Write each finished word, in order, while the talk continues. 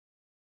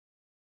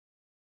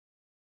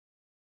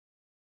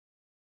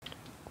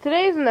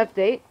Today's an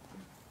update.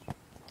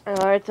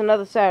 It's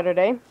another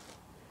Saturday.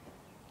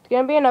 It's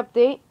going to be an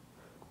update.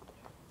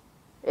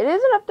 It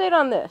is an update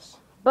on this,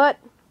 but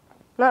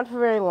not for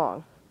very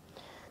long.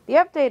 The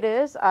update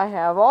is I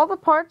have all the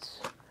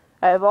parts,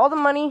 I have all the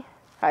money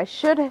I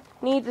should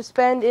need to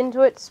spend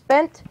into it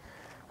spent.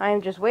 I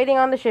am just waiting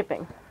on the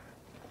shipping.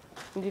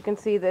 As you can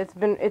see, that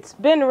it's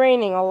been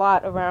raining a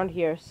lot around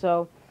here,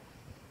 so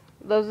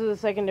those are the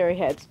secondary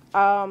heads.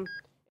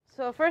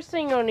 So first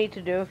thing you'll need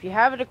to do, if you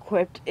have it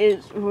equipped,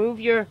 is remove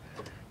your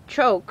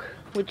choke,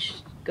 which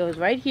goes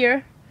right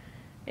here.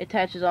 It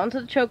attaches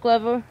onto the choke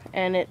lever,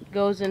 and it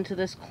goes into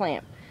this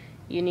clamp.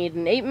 You need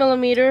an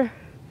 8mm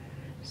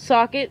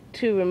socket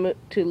to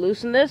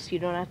loosen this. You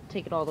don't have to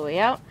take it all the way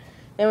out.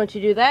 Then once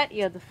you do that,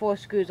 you have the 4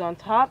 screws on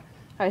top.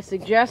 I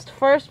suggest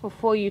first,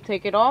 before you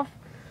take it off,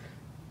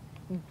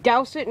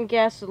 douse it in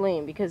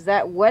gasoline, because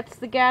that wets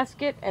the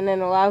gasket and then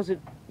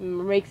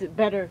makes it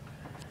better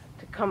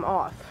to come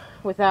off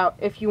without,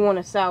 if you want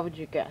to salvage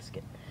your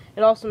gasket.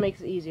 It also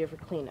makes it easier for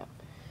cleanup.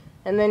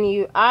 And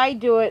then I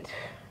do it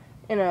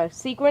in a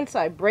sequence.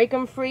 I break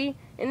them free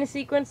in a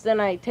sequence,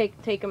 then I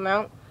take them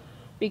out,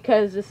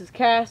 because this is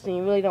cast and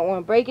you really don't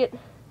want to break it.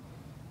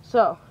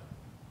 So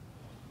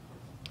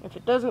if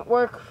it doesn't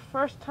work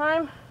first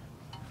time,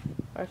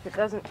 or if it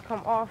doesn't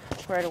come off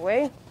right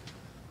away,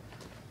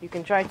 you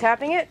can try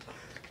tapping it.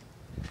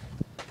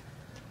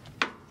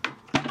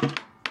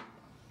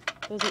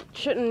 It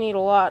shouldn't need a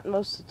lot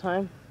most of the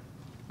time,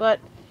 but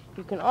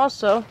you can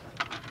also,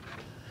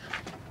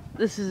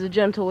 this is a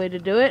gentle way to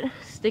do it,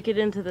 stick it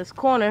into this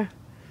corner.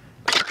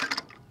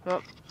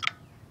 Well,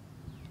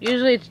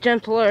 usually it's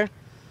gentler.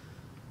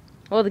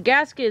 Well, the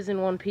gasket is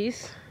in one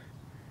piece.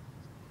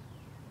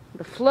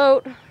 The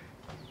float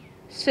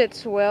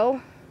sits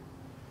well.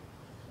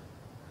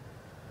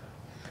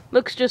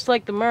 Looks just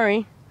like the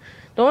Murray.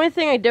 The only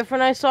thing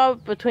different I saw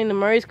between the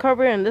Murray's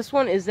carburetor and this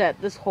one is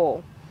that this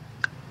hole.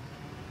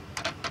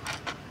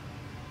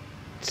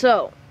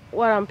 So,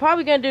 what I'm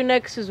probably going to do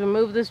next is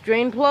remove this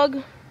drain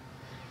plug.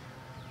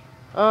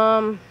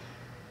 And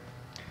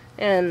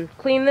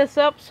clean this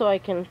up so I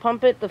can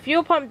pump it. The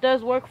fuel pump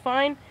does work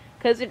fine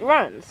because it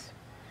runs.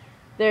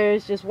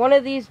 There's just one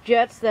of these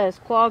jets that is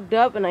clogged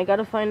up, and I got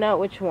to find out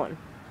which one.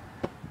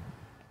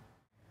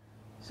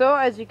 So,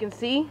 as you can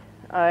see,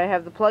 I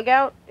have the plug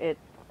out. It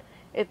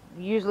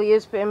usually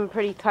is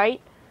pretty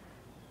tight.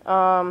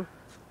 I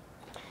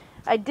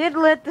did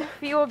let the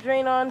fuel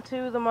drain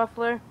onto the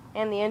muffler,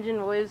 and the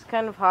engine was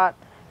kind of hot.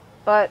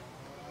 But,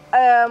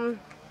 I'm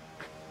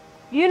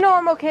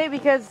okay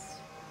because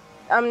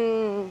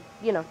I'm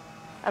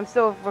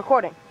still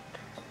recording.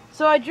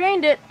 So I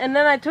drained it, and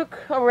then I took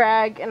a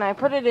rag, and I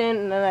put it in,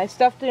 and then I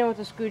stuffed it in with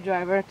a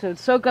screwdriver to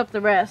soak up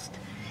the rest.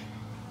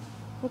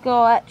 Look at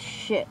all that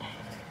shit.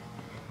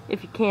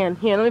 If you can.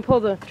 Here, let me pull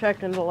the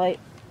tractor into the light.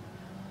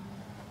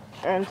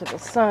 Or into the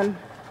sun.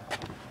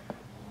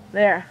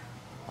 There.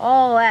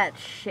 All that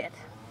shit.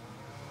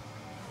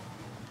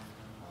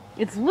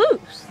 It's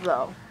loose,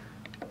 though.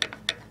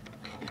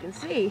 You can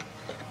see.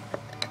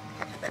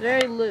 It's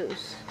very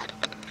loose.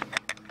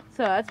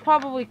 So that's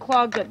probably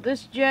clogged up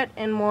this jet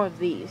and more of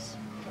these.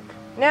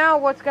 Now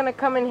what's going to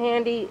come in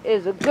handy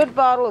is a good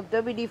bottle of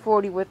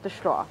WD-40 with the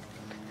straw.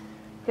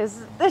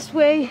 Because this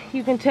way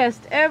you can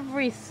test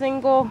every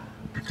single...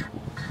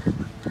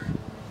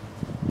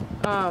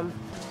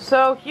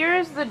 So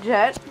here's the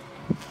jet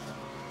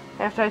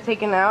after I've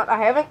taken it out. I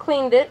haven't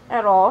cleaned it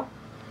at all.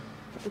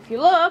 If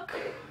you look,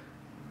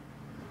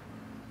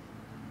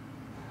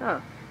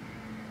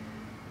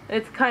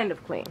 it's kind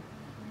of clean.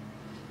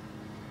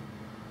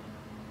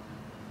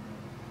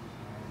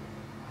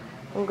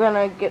 I'm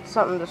gonna get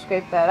something to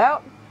scrape that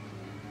out.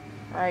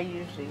 I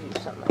usually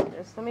use something like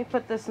this. Let me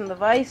put this in the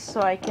vise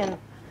so I can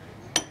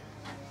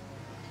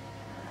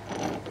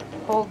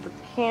hold the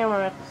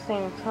camera at the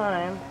same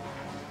time.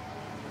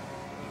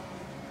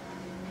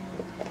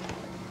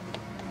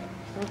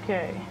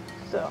 Okay,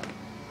 so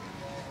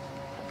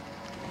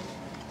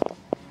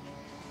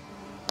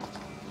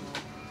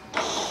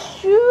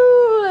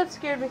shoo, that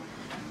scared me.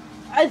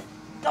 I'm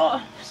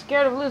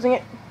scared of losing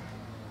it.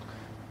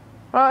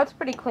 Oh, it's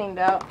pretty cleaned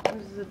out.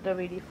 This is a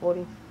WD-40.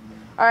 Alright,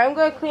 I'm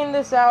going to clean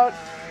this out.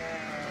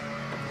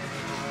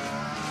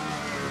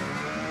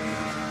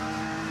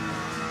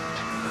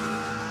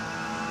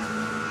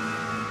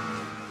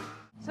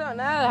 So now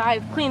that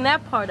I've cleaned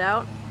that part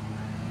out,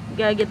 I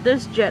gotta get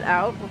this jet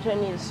out, which I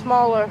need a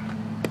smaller.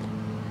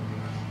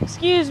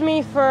 Excuse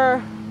me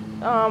for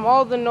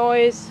all the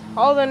noise.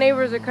 All the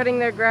neighbors are cutting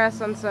their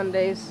grass on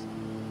Sundays.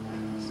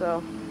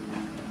 So...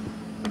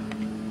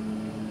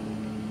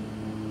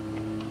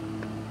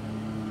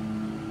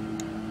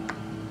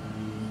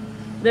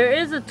 there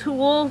is a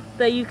tool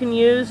that you can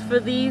use for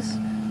these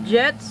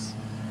jets,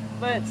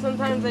 but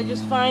sometimes I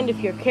just find if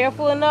you're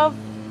careful enough,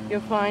 you're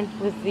fine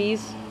with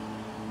these.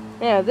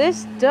 Yeah,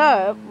 this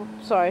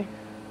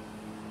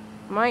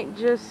might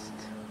just,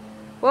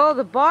 well,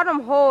 the bottom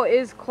hole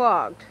is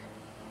clogged.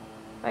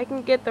 I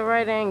can get the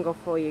right angle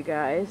for you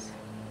guys.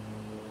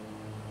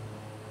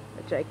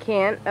 which I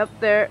can't, up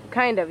there,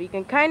 kind of. You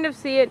can kind of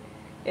see it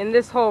in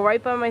this hole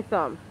right by my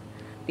thumb.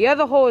 The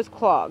other hole is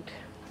clogged.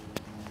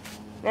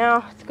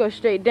 Now, let's go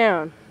straight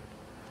down.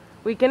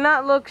 We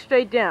cannot look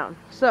straight down.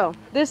 So,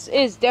 this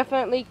is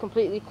definitely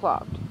completely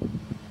clogged.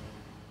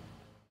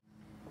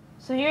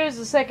 So here's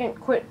the second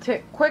quick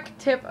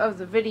tip of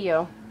the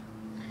video.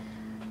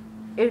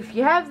 If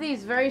you have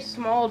these very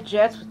small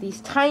jets with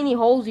these tiny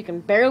holes you can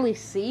barely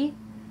see,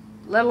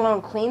 let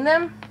alone clean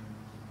them,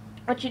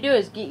 what you do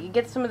is you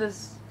get some of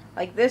this,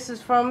 like this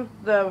is from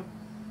the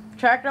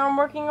tractor I'm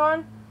working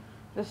on.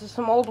 This is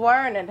some old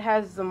wire and it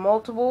has the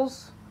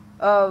multiples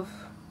of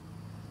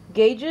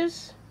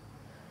gauges.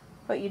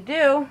 What you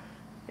do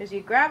is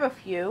you grab a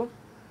few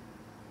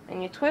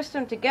and you twist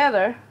them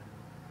together,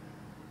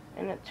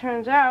 and it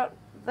turns out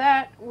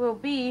that will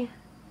be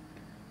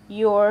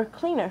your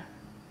cleaner.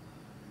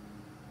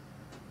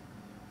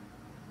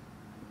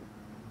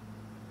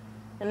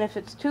 And if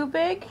it's too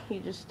big, you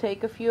just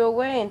take a few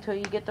away until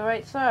you get the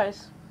right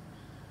size.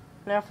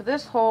 Now for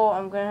this hole,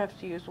 I'm going to have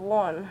to use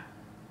one,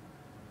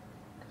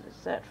 because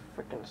it's that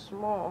freaking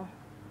small.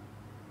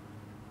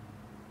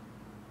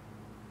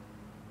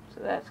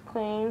 So that's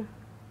clean.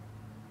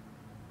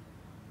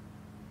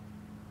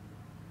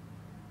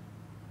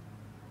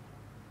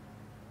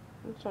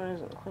 This one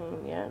isn't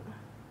clean yet.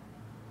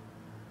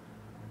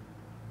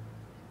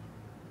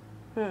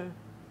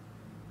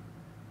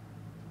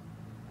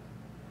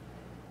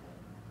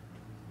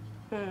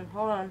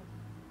 Hold on.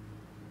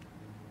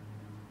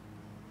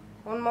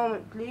 One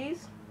moment,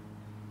 please.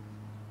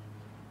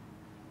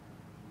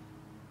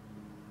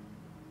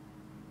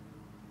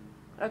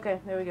 Okay,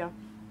 there we go.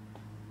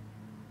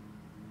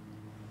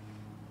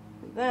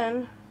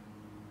 Then,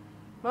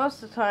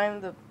 most of the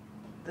time,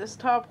 this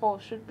top hole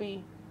should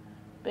be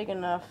big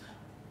enough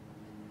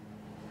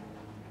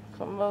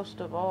for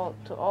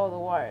all the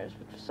wires,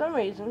 but for some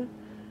reason,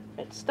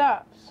 it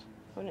stops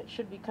when it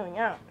should be coming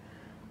out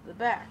the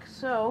back.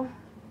 So,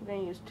 I'm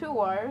going to use 2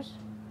 wires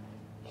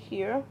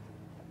here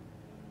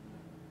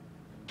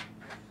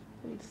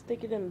and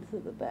stick it into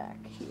the back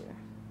here.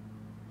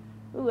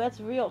 Ooh, that's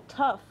real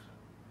tough.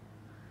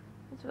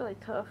 It's really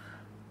tough.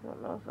 I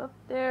don't know if up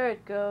there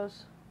it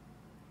goes.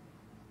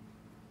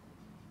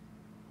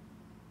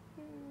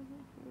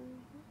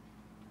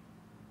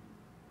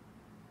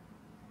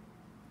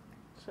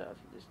 So if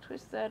you just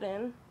twist that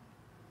in,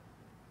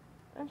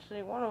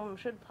 actually one of them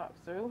should pop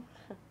through.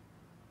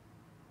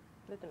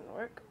 That didn't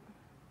work.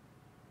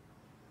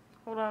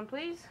 Hold on,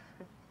 please.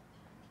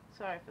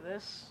 Sorry for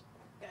this.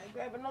 Gotta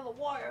grab another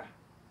wire.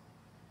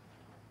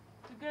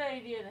 It's a good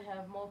idea to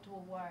have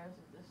multiple wires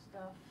of this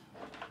stuff.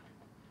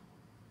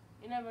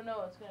 You never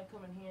know, it's gonna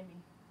come in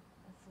handy.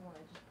 That's the one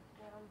I just put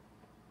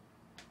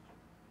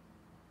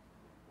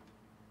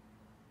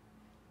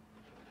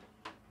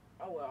down.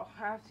 Oh well, I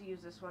have to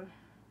use this one.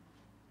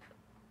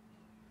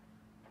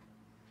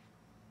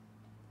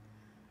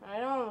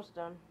 Alright, I'm almost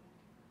done.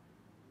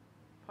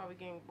 Probably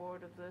getting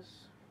bored of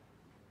this.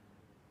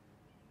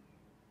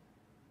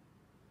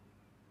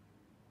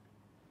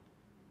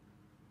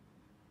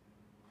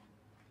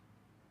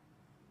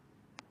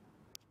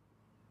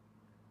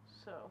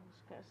 So, I'm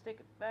just going to stick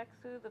it back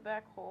through the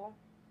back hole.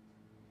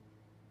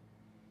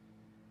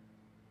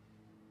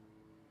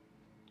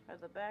 Or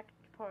the back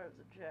part of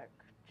the jet.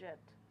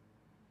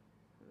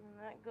 And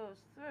that goes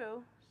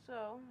through,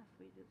 so if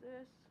we do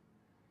this,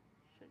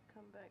 it should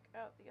come back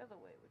out the other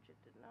way, which it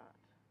did not.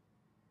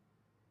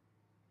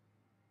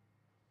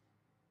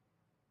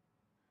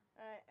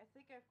 Alright, I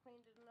think I've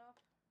cleaned it enough.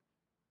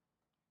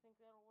 I think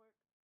that'll work.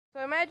 So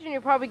I imagine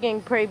you're probably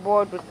getting pretty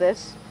bored with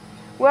this.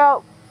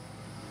 Well,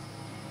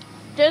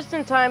 just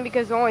in time,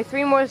 because there are only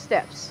 3 more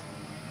steps.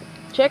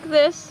 Check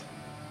this.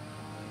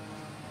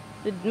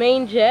 The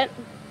main jet,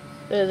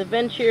 the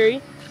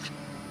Venturi.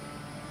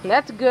 And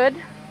that's good.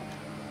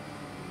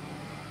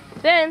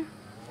 Then,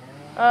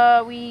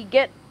 we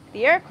get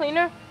the air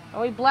cleaner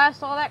and we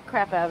blast all that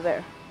crap out of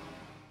there.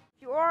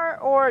 If you are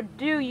or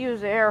do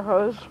use an air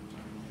hose,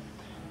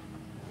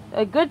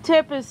 a good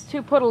tip is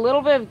to put a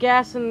little bit of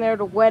gas in there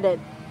to wet it.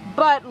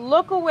 But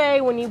look away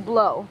when you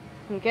blow,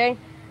 okay?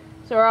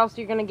 So or else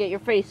you're going to get your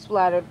face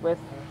splattered with,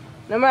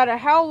 no matter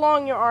how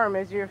long your arm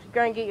is, you're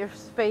going to get your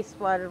face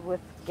splattered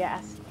with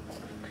gas.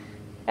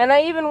 And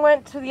I even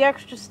went to the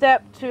extra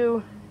step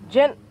to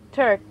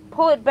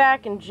pull it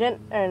back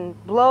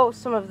and blow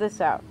some of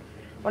this out.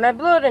 When I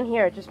blew it in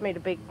here, it just made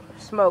a big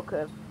smoke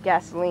of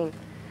gasoline.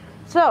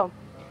 So,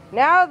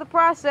 now the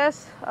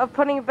process of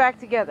putting it back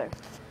together.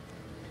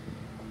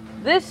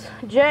 This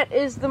jet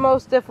is the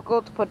most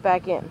difficult to put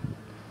back in.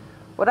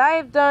 What I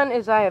have done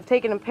is I have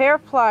taken a pair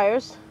of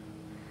pliers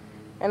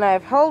and I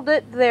have held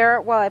it there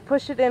while I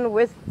push it in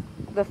with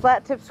the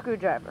flat tip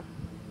screwdriver.